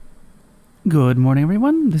Good morning,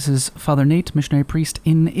 everyone. This is Father Nate, missionary priest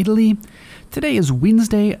in Italy. Today is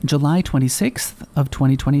Wednesday, July 26th of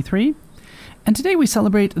 2023, and today we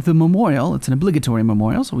celebrate the memorial. It's an obligatory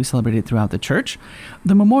memorial, so we celebrate it throughout the church.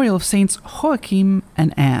 The memorial of Saints Joachim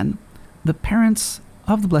and Anne, the parents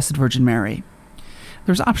of the Blessed Virgin Mary.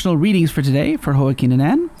 There's optional readings for today for Joachim and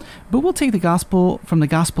Anne, but we'll take the gospel from the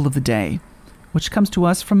Gospel of the Day, which comes to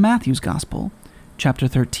us from Matthew's Gospel, chapter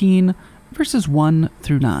 13, verses 1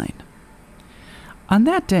 through 9. On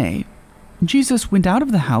that day, Jesus went out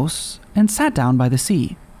of the house and sat down by the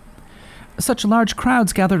sea. Such large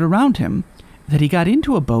crowds gathered around him that he got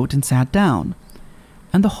into a boat and sat down,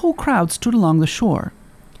 and the whole crowd stood along the shore.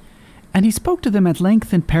 And he spoke to them at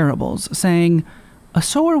length in parables, saying, "A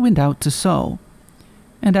sower went out to sow.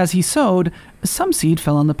 And as he sowed, some seed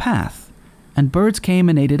fell on the path, and birds came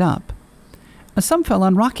and ate it up. Some fell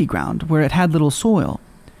on rocky ground, where it had little soil.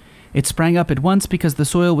 It sprang up at once because the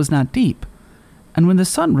soil was not deep. And when the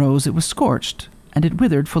sun rose, it was scorched, and it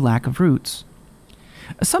withered for lack of roots.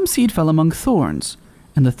 Some seed fell among thorns,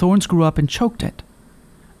 and the thorns grew up and choked it.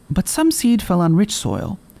 But some seed fell on rich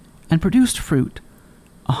soil, and produced fruit,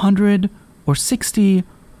 100 or 60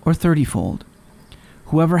 or 30-fold.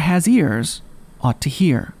 Whoever has ears ought to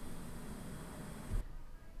hear."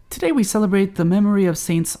 Today we celebrate the memory of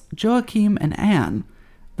Saints Joachim and Anne,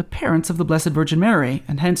 the parents of the Blessed Virgin Mary,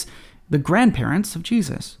 and hence the grandparents of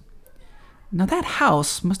Jesus. Now that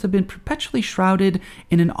house must have been perpetually shrouded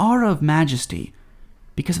in an aura of majesty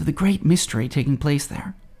because of the great mystery taking place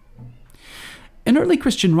there. An early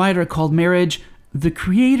Christian writer called marriage the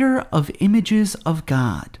creator of images of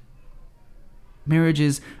God. Marriage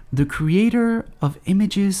is the creator of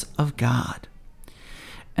images of God.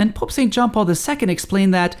 And Pope St. John Paul II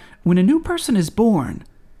explained that when a new person is born,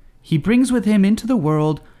 he brings with him into the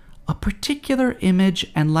world a particular image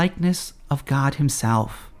and likeness of God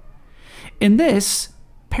himself. In this,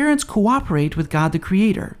 parents cooperate with God the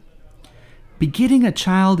Creator. Begetting a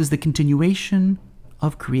child is the continuation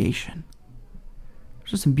of creation.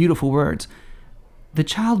 Those are some beautiful words. The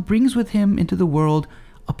child brings with him into the world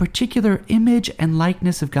a particular image and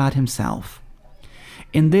likeness of God himself.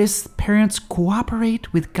 In this, parents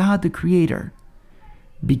cooperate with God the Creator.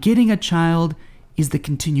 Begetting a child is the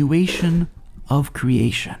continuation of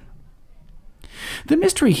creation. The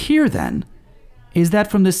mystery here, then, is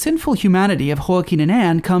that from the sinful humanity of Joachim and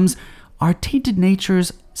Anne comes our tainted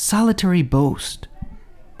nature's solitary boast,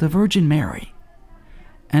 the Virgin Mary,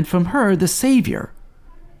 and from her the Savior,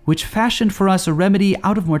 which fashioned for us a remedy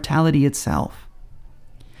out of mortality itself.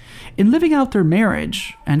 In living out their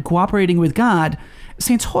marriage and cooperating with God,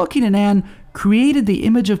 Saints Joachim and Anne created the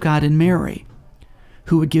image of God in Mary,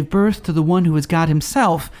 who would give birth to the one who is God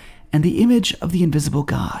himself and the image of the invisible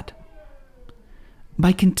God.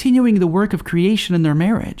 By continuing the work of creation in their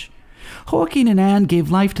marriage, Joachim and Anne gave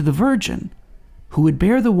life to the Virgin, who would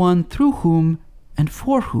bear the one through whom and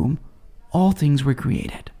for whom all things were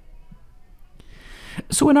created.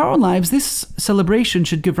 So in our own lives, this celebration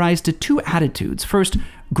should give rise to two attitudes. First,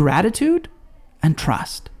 gratitude and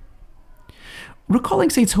trust. Recalling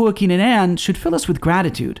Saints Joachim and Anne should fill us with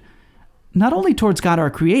gratitude, not only towards God our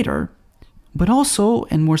Creator, but also,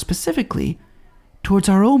 and more specifically, towards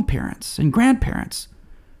our own parents and grandparents,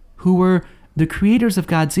 who were the creators of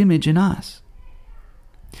God's image in us.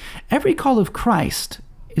 Every call of Christ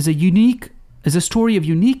is a story of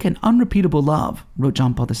unique and unrepeatable love, wrote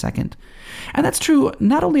John Paul II. And that's true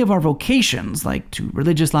not only of our vocations, like to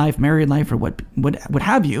religious life, married life, or what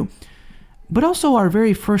have you, but also our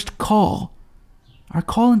very first call, our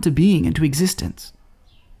call into being, into existence.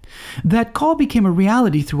 That call became a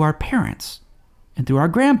reality through our parents, and through our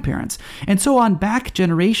grandparents, and so on back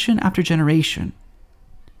generation after generation.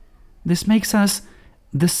 This makes us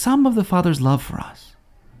the sum of the Father's love for us,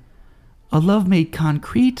 a love made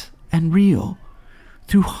concrete and real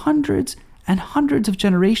through hundreds and hundreds of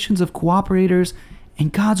generations of cooperators in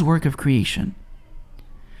God's work of creation.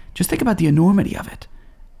 Just think about the enormity of it.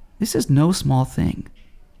 This is no small thing.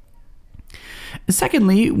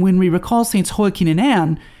 Secondly, when we recall Saints Joachim and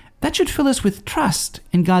Anne, that should fill us with trust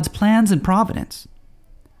in God's plans and providence.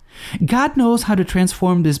 God knows how to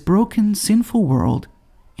transform this broken, sinful world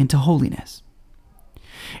into holiness.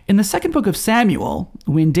 In the second book of Samuel,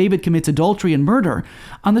 when David commits adultery and murder,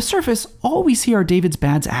 on the surface, all we see are David's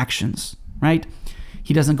bad actions, right?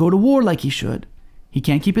 He doesn't go to war like he should. He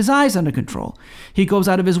can't keep his eyes under control. He goes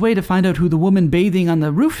out of his way to find out who the woman bathing on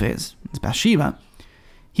the roof is. It's Bathsheba.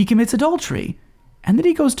 He commits adultery, and then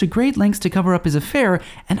he goes to great lengths to cover up his affair,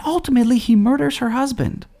 and ultimately he murders her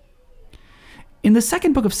husband. In the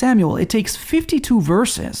second book of Samuel, it takes 52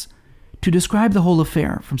 verses to describe the whole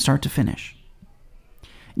affair from start to finish.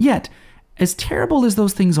 Yet, as terrible as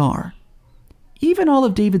those things are, even all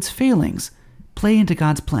of David's failings play into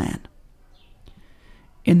God's plan.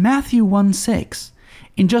 In Matthew 1:6,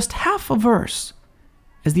 in just half a verse,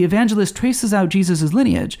 as the evangelist traces out Jesus'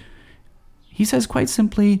 lineage, he says quite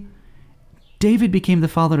simply, David became the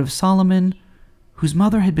father of Solomon, whose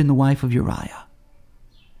mother had been the wife of Uriah.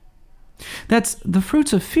 That's the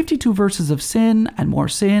fruits of 52 verses of sin and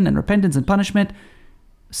repentance and punishment,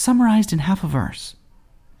 summarized in half a verse.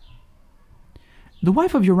 The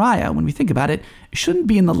wife of Uriah, when we think about it, shouldn't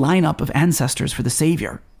be in the lineup of ancestors for the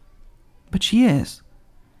Savior. But she is,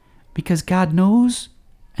 because God knows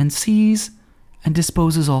and sees and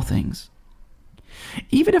disposes all things.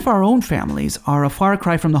 Even if our own families are a far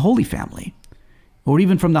cry from the Holy Family, or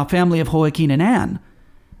even from the family of Joachim and Anne,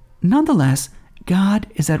 nonetheless, God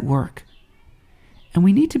is at work. And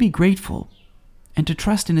we need to be grateful and to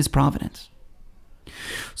trust in His providence.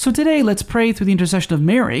 So today, let's pray through the intercession of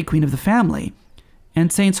Mary, Queen of the Family,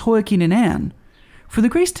 and Saints Joachim and Anne, for the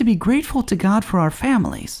grace to be grateful to God for our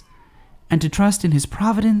families, and to trust in His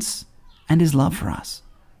providence and His love for us.